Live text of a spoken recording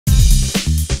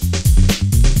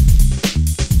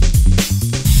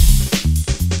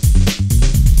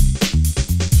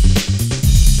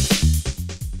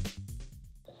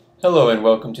Hello and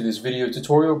welcome to this video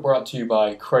tutorial brought to you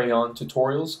by Creyon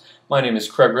Tutorials. My name is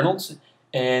Craig Reynolds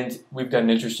and we've got an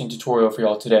interesting tutorial for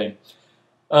y'all today.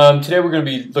 Today we're going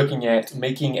to be looking at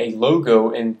making a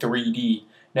logo in 3D.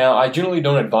 Now I generally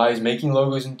don't advise making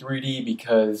logos in 3D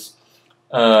because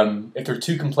if they're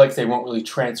too complex they won't really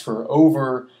transfer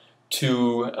over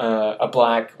to a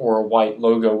black or a white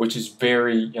logo, which is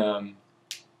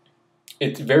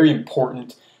it's very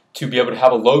important to be able to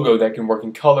have a logo that can work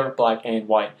in color, black and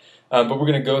white. But we're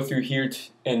going to go through here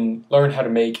and learn how to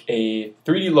make a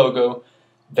 3D logo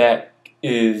that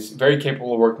is very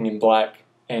capable of working in black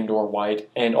and or white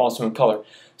and also in color.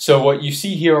 So what you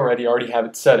see here already, I already have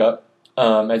it set up.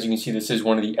 As you can see, this is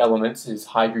one of the elements, is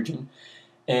hydrogen.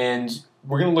 And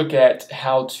we're going to look at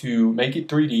how to make it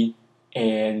 3D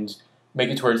and make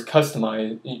it to where it's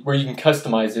customized, where you can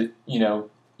customize it,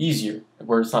 easier,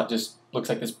 where it's not just looks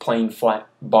like this plain flat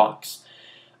box.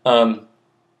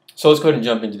 So let's go ahead and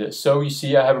jump into this. So you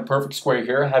see I have a perfect square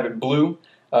here. I have it blue.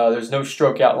 There's no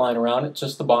stroke outline around it,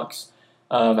 just the box.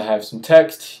 I have some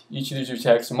text. Each of these are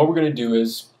text. And what we're going to do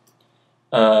is,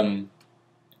 the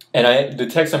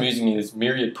text I'm using is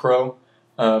Myriad Pro.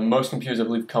 Most computers, I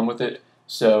believe, come with it.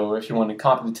 So if you want to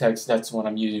copy the text, that's the one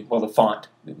I'm using. Well, the font.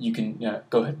 You can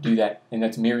go ahead and do that. And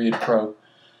that's Myriad Pro.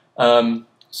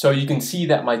 So you can see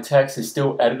that my text is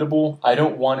still editable. I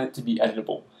don't want it to be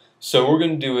editable. So what we're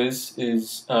going to do is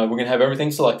we're going to have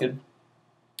everything selected,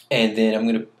 and then I'm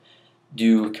going to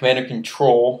do Command and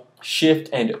Control, Shift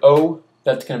and O.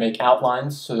 That's going to make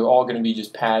outlines, so they're all going to be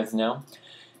just paths now.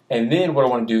 And then what I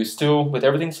want to do is, still with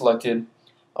everything selected,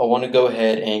 I want to go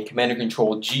ahead and Command and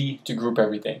Control G to group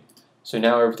everything. So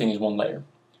now everything is one layer.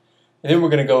 And then we're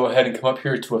going to go ahead and come up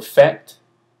here to Effect,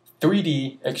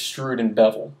 3D, Extrude and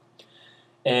Bevel.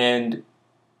 And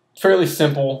fairly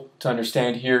simple to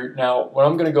understand here. Now, what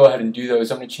I'm going to go ahead and do though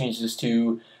is I'm going to change this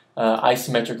to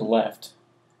isometric left.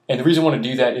 And the reason I want to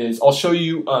do that is I'll show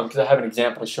you, because I have an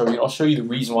example to show you, I'll show you the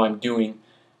reason why I'm doing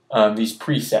these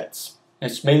presets.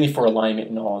 It's mainly for alignment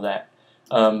and all of that.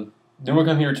 Then we'll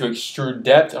come here to extrude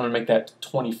depth. I'm going to make that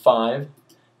 25,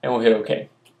 and we'll hit OK.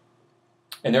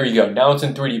 And there you go. Now it's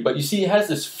in 3D. But you see it has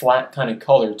this flat kind of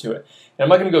color to it. And I'm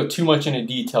not going to go too much into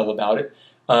detail about it.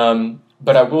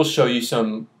 But I will show you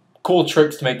some cool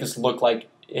tricks to make this look like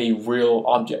a real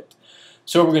object.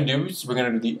 So what we're going to do is we're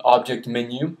going to do the Object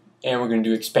menu, and we're going to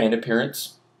do Expand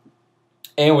Appearance.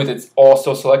 And with it all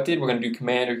still selected, we're going to do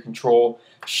Command or Control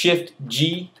Shift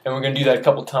G, and we're going to do that a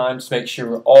couple times to make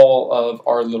sure all of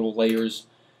our little layers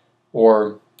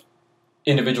or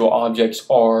individual objects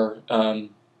are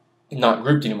not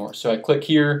grouped anymore. So I click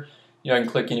here. I can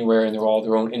click anywhere and they're all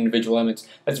their own individual elements.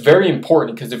 That's very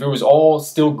important because if it was all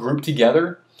still grouped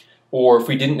together, or if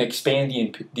we didn't expand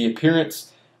the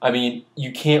appearance, I mean,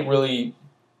 you can't really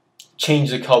change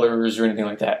the colors or anything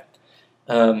like that.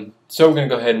 So we're going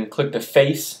to go ahead and click the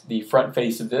face, the front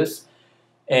face of this,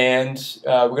 and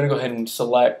we're going to go ahead and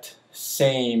select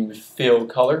same fill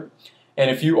color.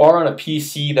 And if you are on a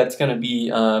PC, that's going to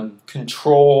be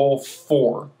Control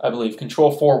 4, I believe.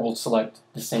 Control 4 will select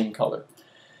the same color.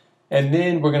 And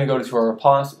then we're going to go to our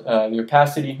the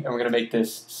opacity, and we're going to make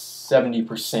this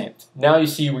 70%. Now you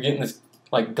see we're getting this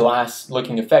like glass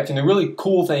looking effect. And the really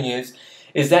cool thing is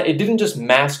that it didn't just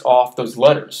mask off those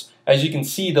letters. As you can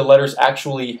see, the letters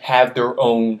actually have their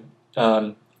own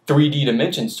 3D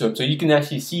dimensions to them. So you can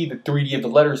actually see the 3D of the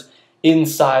letters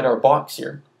inside our box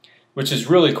here, which is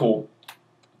really cool.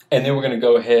 And then we're going to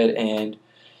go ahead and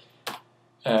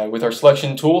with our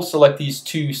selection tool, select these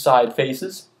two side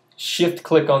faces. Shift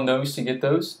click on those to get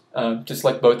those, to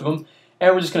select both of them.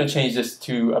 And we're just going to change this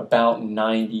to about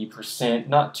 90%.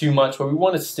 Not too much, but we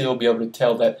want to still be able to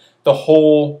tell that the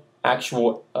whole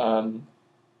actual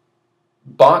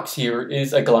box here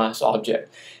is a glass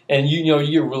object. And you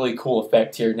get a really cool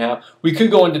effect here. Now, we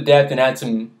could go into depth and add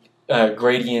some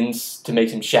gradients to make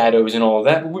some shadows and all of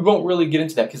that, but we won't really get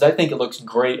into that because I think it looks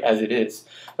great as it is.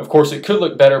 Of course, it could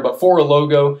look better, but for a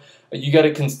logo, you got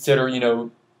to consider,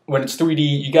 when it's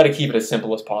 3D, you got to keep it as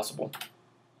simple as possible.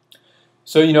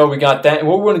 So we got that, and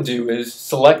what we're going to do is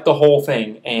select the whole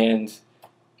thing and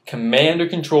Command or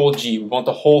Control G. We want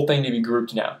the whole thing to be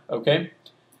grouped now, okay?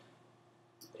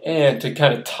 And to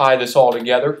kind of tie this all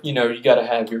together, you got to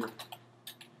have your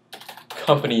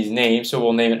company's name, so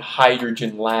we'll name it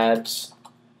Hydrogen Labs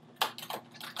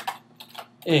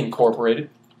Incorporated.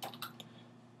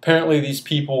 Apparently these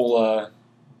people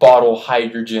bottle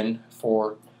hydrogen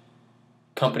for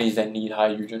companies that need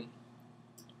hydrogen.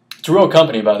 It's a real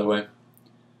company, by the way.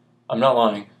 I'm not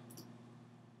lying.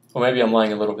 Well, maybe I'm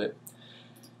lying a little bit.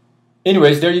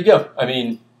 Anyways, there you go. I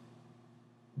mean,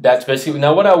 that's basically,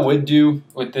 now what I would do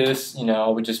with this, I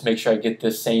would just make sure I get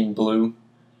this same blue,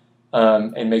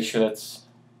 and make sure that's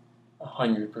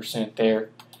 100% there.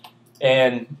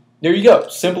 And there you go,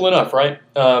 simple enough, right?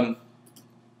 And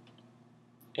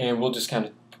we'll just kind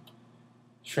of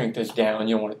shrink this down.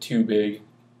 You don't want it too big.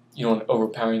 You don't want it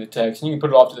overpowering the text. And you can put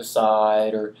it off to the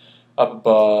side or up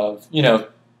above.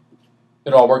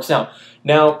 It all works out.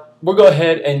 Now, we'll go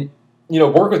ahead and,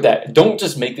 work with that. Don't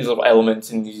just make these little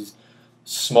elements in these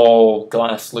small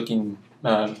glass-looking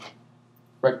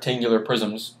rectangular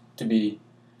prisms, to be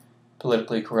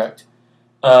politically correct.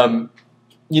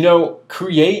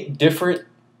 Create different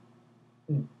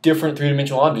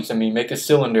three-dimensional objects. I mean, make a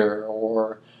cylinder,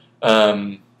 or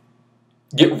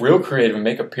get real creative and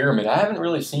make a pyramid. I haven't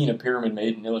really seen a pyramid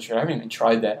made in Illustrator. I haven't even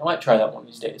tried that. I might try that one of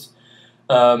these days.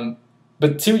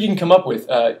 But see what you can come up with.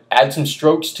 Add some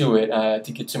strokes to it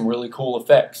to get some really cool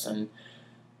effects, and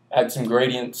add some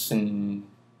gradients and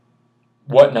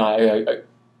whatnot.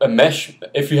 A mesh.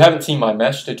 If you haven't seen my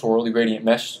mesh tutorial, the gradient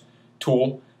mesh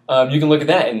tool, you can look at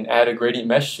that and add a gradient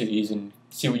mesh to these and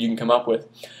see what you can come up with.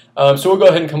 So we'll go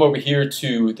ahead and come over here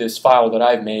to this file that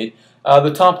I've made.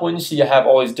 The top one, you see I have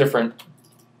all these different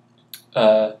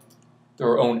their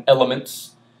own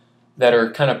elements that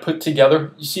are kind of put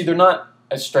together. You see they're not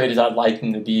as straight as I'd like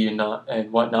them to be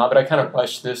and whatnot, but I kind of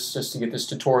rushed this just to get this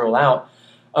tutorial out.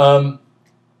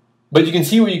 But you can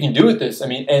see what you can do with this. I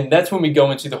mean, and that's when we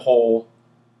go into the whole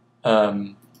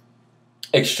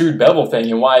extrude bevel thing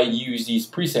and why I use these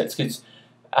presets, because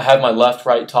I have my left,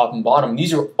 right, top, and bottom.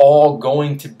 These are all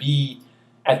going to be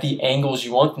at the angles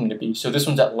you want them to be. So this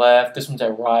one's at left, this one's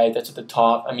at right, that's at the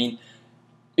top. I mean,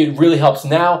 it really helps.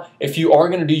 Now, if you are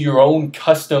going to do your own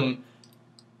custom,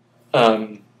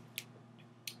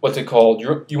 what's it called?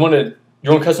 Your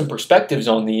own custom perspectives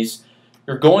on these.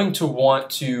 You're going to want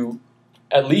to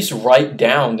at least write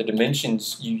down the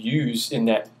dimensions you use in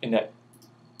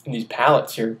these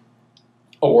palettes here,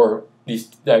 or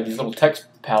these little text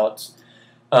palettes.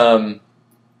 So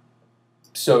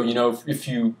if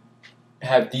you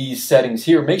have these settings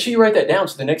here, make sure you write that down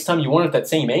so the next time you want it at that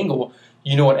same angle,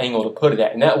 you know what angle to put it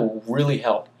at, and that will really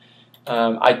help.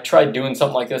 I tried doing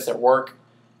something like this at work,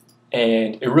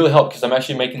 and it really helped because I'm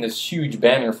actually making this huge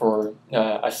banner for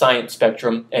a science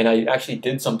spectrum, and I actually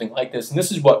did something like this, and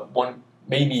this is what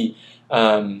made me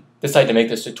decide to make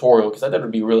this tutorial, because I thought it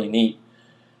would be really neat.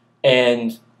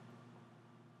 And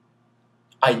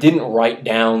I didn't write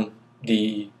down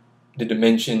the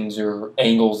dimensions or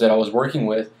angles that I was working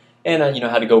with, and I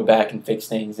had to go back and fix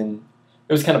things, and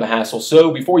it was kind of a hassle.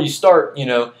 So before you start,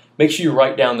 make sure you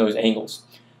write down those angles.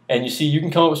 And you see, you can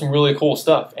come up with some really cool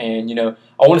stuff. And I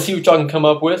want to see what y'all can come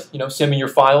up with. Send me your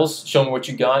files, show me what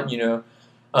you got.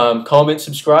 Comment,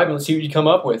 subscribe, and let's see what you come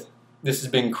up with. This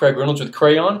has been Craig Reynolds with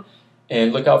Creyon,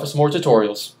 and look out for some more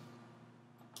tutorials.